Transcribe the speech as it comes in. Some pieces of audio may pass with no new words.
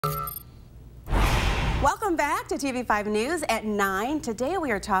Welcome back to TV5 News at 9. Today we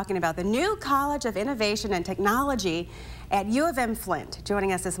are talking about the new College of Innovation and Technology at U of M-Flint.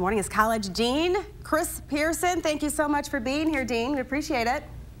 Joining us this morning is College Dean Chris Pearson. Thank you so much for being here, Dean. We appreciate it.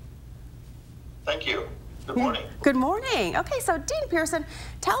 Thank you. Good morning. Good morning. Okay, so Dean Pearson,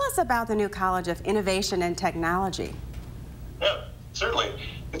 tell us about the new College of Innovation and Technology. Yeah, certainly.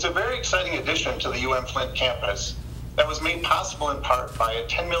 It's a very exciting addition to the U of M-Flint campus that was made possible in part by a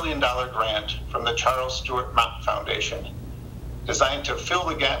 $10 million grant from the Charles Stewart Mott Foundation, designed to fill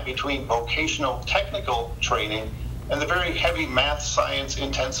the gap between vocational technical training and the very heavy math science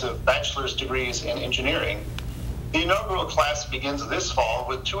intensive bachelor's degrees in engineering. The inaugural class begins this fall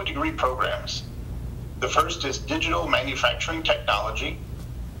with 2 degree programs. The first is Digital Manufacturing Technology,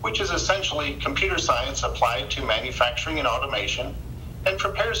 which is essentially computer science applied to manufacturing and automation, and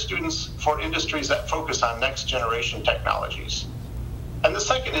prepares students for industries that focus on next generation technologies. And the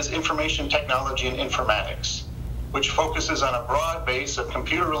second is Information Technology and Informatics, which focuses on a broad base of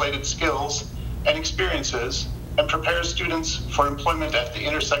computer-related skills and experiences and prepares students for employment at the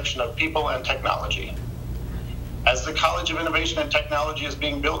intersection of people and technology. As the College of Innovation and Technology is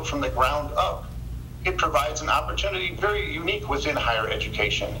being built from the ground up, it provides an opportunity very unique within higher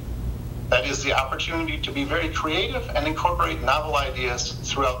education. That is the opportunity to be very creative and incorporate novel ideas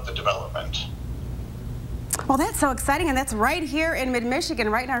throughout the development. Well, that's so exciting, and that's right here in mid-Michigan,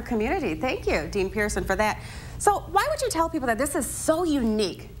 right in our community. Thank you, Dean Pearson, for that. So why would you tell people that this is so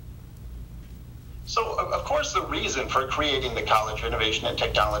unique? So, of course, the reason for creating the College of Innovation and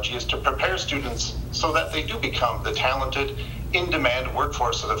Technology is to prepare students so that they do become the talented, in-demand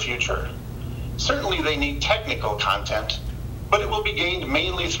workforce of the future. Certainly, they need technical content, but it will be gained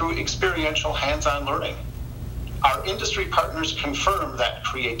mainly through experiential hands-on learning. Our industry partners confirm that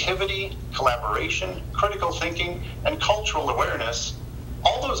creativity, collaboration, critical thinking, and cultural awareness,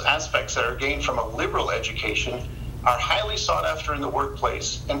 all those aspects that are gained from a liberal education, are highly sought after in the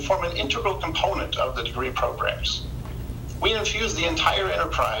workplace and form an integral component of the degree programs. We infuse the entire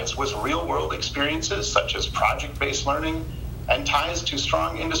enterprise with real-world experiences such as project-based learning and ties to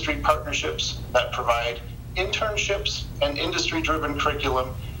strong industry partnerships that provide internships and industry-driven curriculum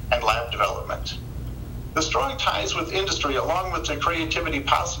and lab development. The strong ties with industry, along with the creativity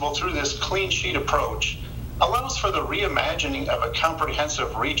possible through this clean sheet approach, allows for the reimagining of a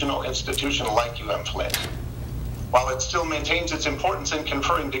comprehensive regional institution like U of M-Flint. While it still maintains its importance in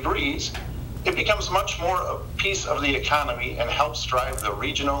conferring degrees, it becomes much more a piece of the economy and helps drive the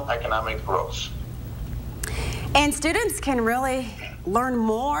regional economic growth. And students can really learn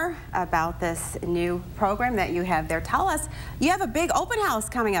more about this new program that you have there. Tell us, you have a big open house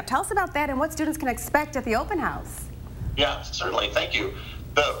coming up. Tell us about that and what students can expect at the open house. Yeah, certainly. Thank you.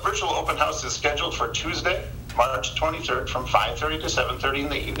 The virtual open house is scheduled for Tuesday, March 23rd from 5:30 to 7:30 in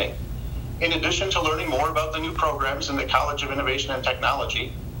the evening. In addition to learning more about the new programs in the College of Innovation and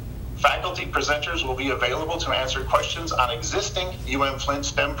Technology, faculty presenters will be available to answer questions on existing U of M-Flint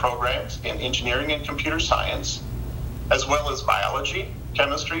STEM programs in engineering and computer science, as well as biology,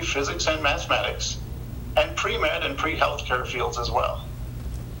 chemistry, physics, and mathematics, and pre-med and pre-healthcare fields as well.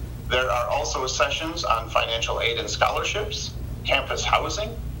 There are also sessions on financial aid and scholarships, campus housing,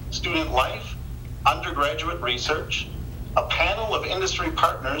 student life, undergraduate research, a panel of industry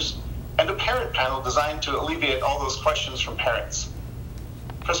partners, and a parent panel designed to alleviate all those questions from parents.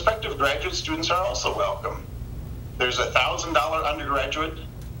 Prospective graduate students are also welcome. There's a $1,000 undergraduate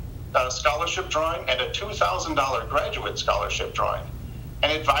scholarship drawing and a $2,000 graduate scholarship drawing,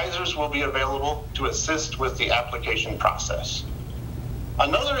 and advisors will be available to assist with the application process.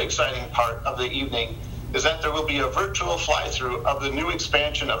 Another exciting part of the evening is that there will be a virtual fly-through of the new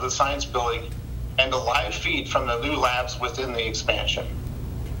expansion of the science building and a live feed from the new labs within the expansion.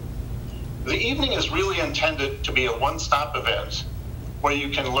 The evening is really intended to be a one-stop event where you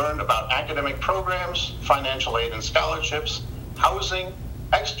can learn about academic programs, financial aid and scholarships, housing,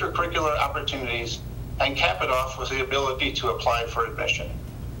 extracurricular opportunities, and cap it off with the ability to apply for admission.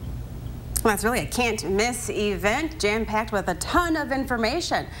 Well, that's really a can't-miss event, jam-packed with a ton of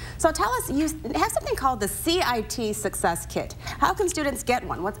information. So tell us, you have something called the CIT Success Kit. How can students get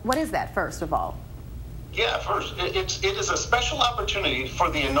one? What is that, first of all? Yeah, first, it is a special opportunity for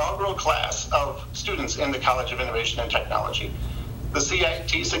the inaugural class of students in the College of Innovation and Technology. The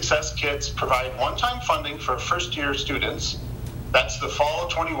CIT Success Kits provide one-time funding for first-year students. That's the fall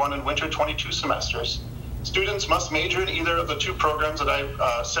 21 and winter 22 semesters. Students must major in either of the 2 programs that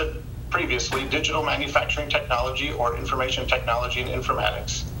I've said previously, Digital Manufacturing Technology or Information Technology and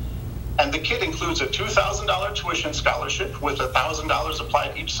Informatics. And the kit includes a $2,000 tuition scholarship with $1,000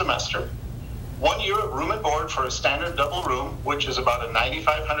 applied each semester, 1 year of room and board for a standard double room, which is about a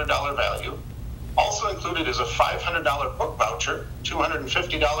 $9,500 value, Also included is a $500 book voucher,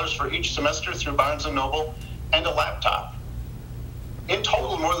 $250 for each semester through Barnes & Noble, and a laptop. In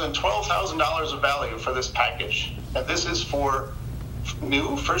total, more than $12,000 of value for this package. And this is for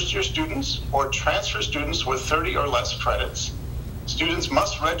new first-year students or transfer students with 30 or less credits. Students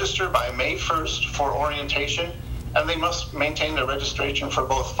must register by May 1st for orientation, and they must maintain their registration for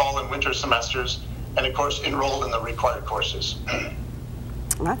both fall and winter semesters, and of course enroll in the required courses.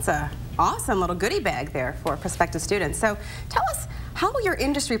 That's a awesome little goodie bag there for prospective students. So tell us how your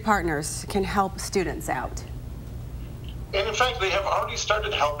industry partners can help students out. And in fact, they have already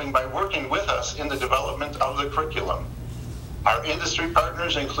started helping by working with us in the development of the curriculum. Our industry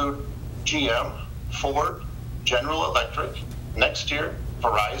partners include GM, Ford, General Electric, Nextier,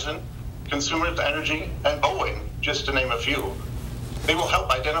 Verizon, Consumers Energy, and Boeing, just to name a few. They will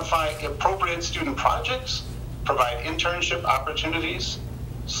help identify appropriate student projects, provide internship opportunities,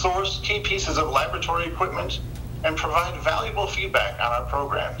 source key pieces of laboratory equipment, and provide valuable feedback on our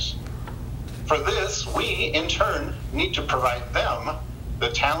programs. For this, we, in turn, need to provide them the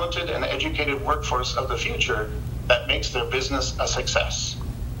talented and educated workforce of the future that makes their business a success.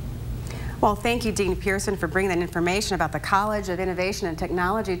 Well, thank you, Dean Pearson, for bringing that information about the College of Innovation and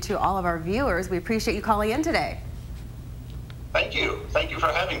Technology to all of our viewers. We appreciate you calling in today. Thank you. Thank you for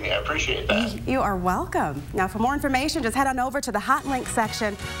having me. I appreciate that. You are welcome. Now, for more information, just head on over to the hot link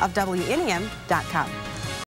section of WNEM.com.